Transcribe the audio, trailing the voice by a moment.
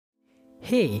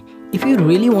Hey, if you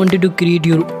really wanted to create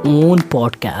your own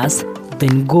podcast,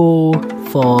 then go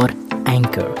for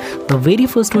Anchor. The very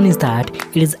first one is that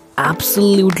it is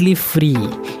absolutely free.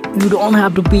 You don't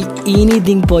have to pay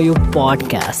anything for your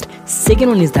podcast. Second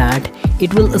one is that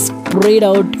it will spread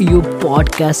out your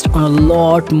podcast on a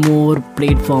lot more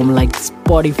platform like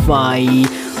Spotify,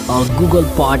 Google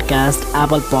Podcast,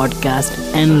 Apple Podcast,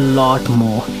 and lot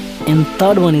more. And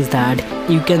third one is that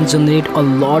you can generate a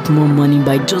lot more money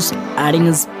by just adding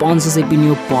a sponsorship in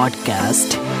your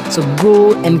podcast. So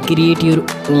go and create your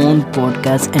own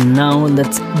podcast. And now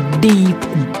let's deep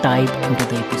dive into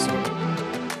the episode.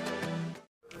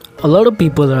 A lot of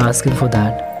people are asking for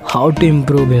that, how to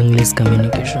improve English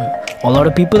communication. A lot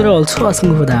of people are also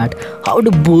asking for that, how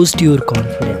to boost your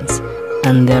confidence.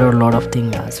 And there are a lot of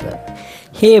things as well.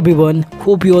 Hey everyone,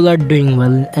 hope you all are doing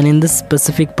well. And in this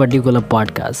specific particular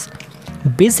podcast,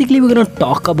 basically we're gonna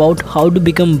talk about how to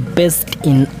become best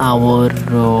in our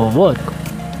work.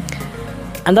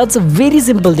 And that's a very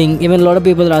simple thing. Even a lot of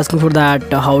people are asking for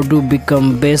that, how to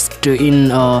become best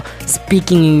in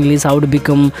speaking English, how to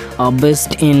become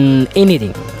best in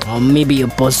anything. Maybe a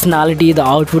personality, the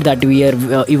outfit that you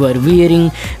are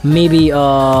wearing, maybe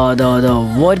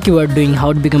the work you are doing,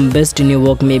 how to become best in your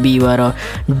work. Maybe you are a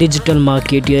digital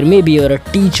marketer, maybe you are a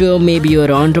teacher, maybe you are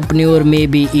an entrepreneur,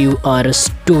 maybe you are a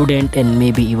student, and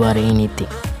maybe you are anything.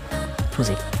 So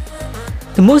see,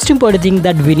 the most important thing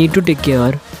that we need to take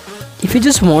care, if you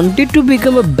just wanted to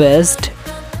become a best,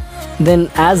 then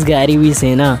as Gary we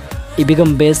say na, you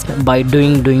become best by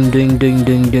doing.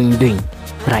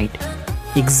 Right?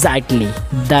 Exactly.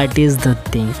 That is the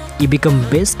thing. You become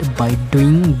best by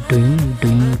doing.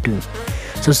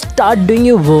 So start doing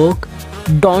your work.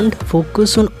 Don't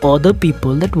focus on other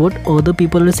people, that what other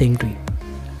people are saying to you.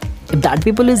 If that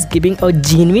people is giving a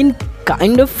genuine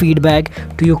kind of feedback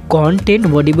to your content,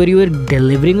 whatever you are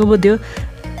delivering over there,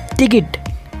 take it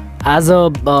as a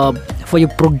for your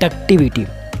productivity,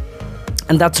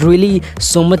 and that's really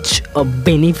so much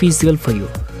beneficial for you.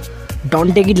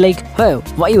 Don't take it like, hey,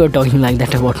 why you are talking like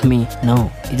that about me.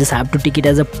 No, you just have to take it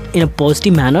as in a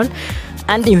positive manner,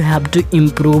 and you have to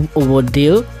improve over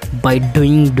there by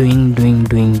doing.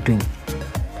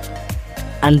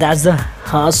 And that's the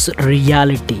harsh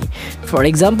reality. For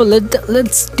example,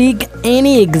 let's take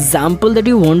any example that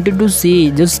you wanted to see.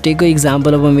 Just take an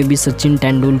example of maybe Sachin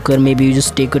Tendulkar. Maybe you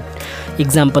just take an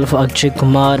example of Akshay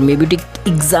Kumar. Maybe take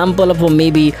example of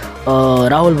maybe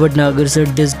Rahul Bhatnagar sir,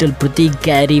 Digital Pratik,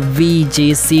 Gary V,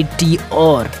 JCT,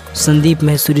 or Sandeep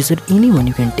Maheswari sir. Anyone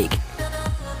you can take.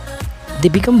 They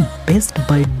become best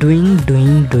by doing.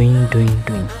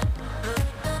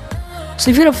 So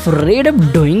if you're afraid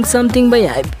of doing something,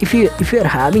 if you're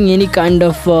having any kind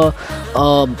of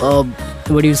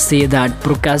what do you say, that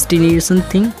procrastination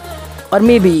thing, or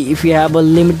maybe if you have a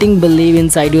limiting belief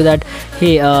inside you that,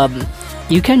 hey,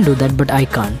 you can do that but I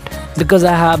can't because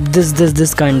I have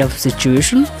this kind of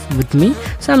situation with me,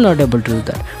 so I'm not able to do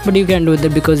that. But you can do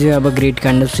that because you have a great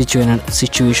kind of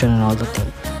situation and all the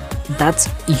thing. That's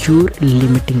your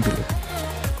limiting belief.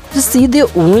 Just see their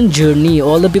own journey.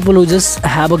 All the people who just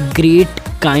have a great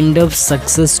kind of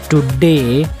success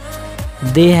today,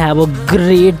 they have a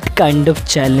great kind of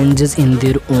challenges in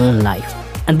their own life,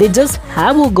 and they just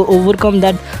have overcome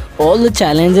that all the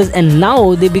challenges, and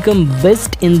now they become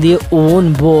best in their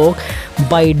own work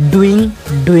by doing.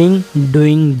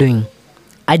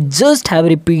 I just have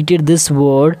repeated this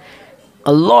word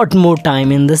a lot more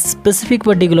time in this specific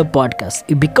particular podcast.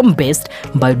 You become best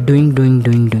by doing.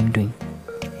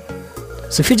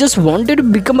 So if you just wanted to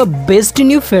become a best in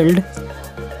your field,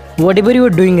 whatever you are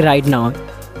doing right now,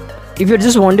 if you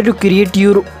just wanted to create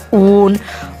your own,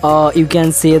 you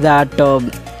can say that,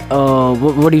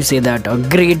 what do you say, that a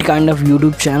great kind of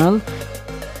YouTube channel,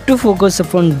 to focus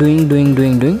upon doing,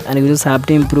 and you just have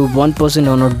to improve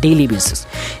 1% on a daily basis.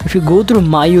 If you go through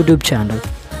my YouTube channel,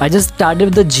 I just started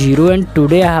with the zero, and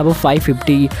today I have a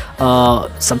 550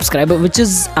 subscriber, which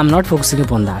is, I'm not focusing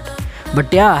upon that.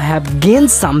 But yeah, I have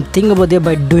gained something over there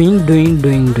by doing.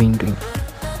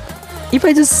 If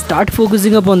I just start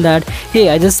focusing upon that, hey,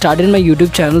 I just started my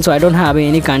YouTube channel, so I don't have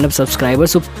any kind of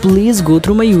subscribers, so please go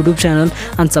through my YouTube channel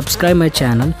and subscribe my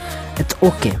channel. It's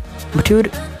okay, but you're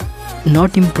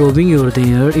not improving over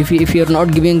there. If you're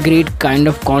not giving great kind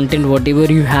of content, whatever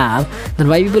you have, then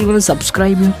why people gonna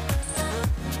subscribe you,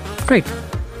 right?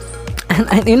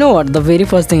 And you know what, the very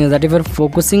first thing is that if you're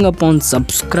focusing upon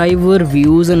subscriber,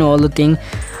 views and all the thing,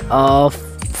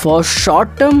 for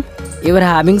short term, you are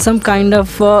having some kind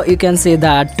of you can say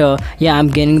that, yeah, I'm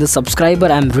gaining the subscriber,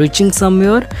 I'm reaching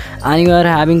somewhere, and you are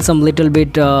having some little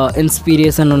bit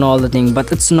inspiration and all the thing,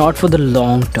 but it's not for the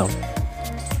long term.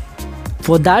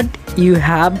 For that, you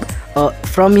have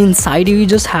from inside you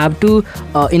just have to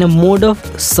in a mode of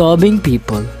serving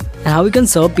people. And how you can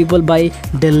serve people by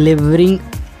delivering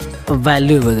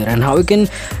value over there, and how you can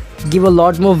give a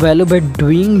lot more value by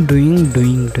doing.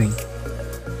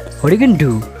 What you can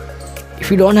do, if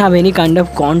you don't have any kind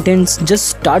of contents, just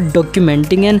start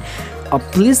documenting, and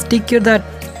please take care that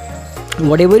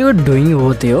whatever you're doing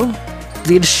over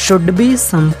there should be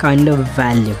some kind of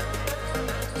value,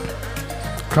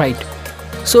 right?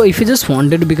 So if you just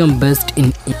wanted to become best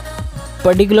in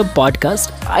particular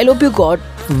podcast, I hope you got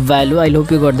value. I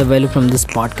hope you got the value from this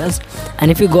podcast.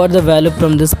 And if you got the value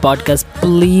from this podcast,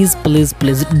 please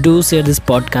do share this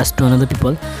podcast to another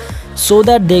people, so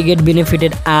that they get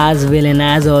benefited as well. And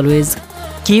as always,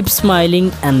 keep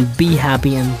smiling and be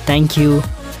happy, and thank you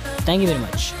very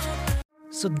much.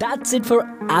 So that's it for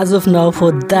as of now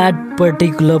for that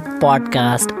particular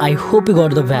podcast. I hope you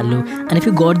got the value, and if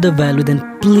you got the value, then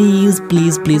please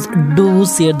do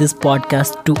share this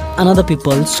podcast to another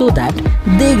people, so that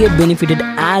they get benefited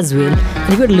as well.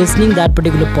 And if you're listening that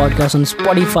particular podcast on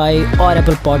Spotify or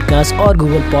Apple Podcasts or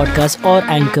Google Podcasts or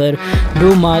Anchor,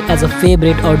 do mark as a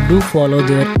favorite or do follow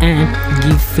there and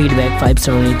give feedback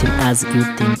 5-star or anything as you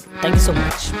think. Thank you so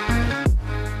much.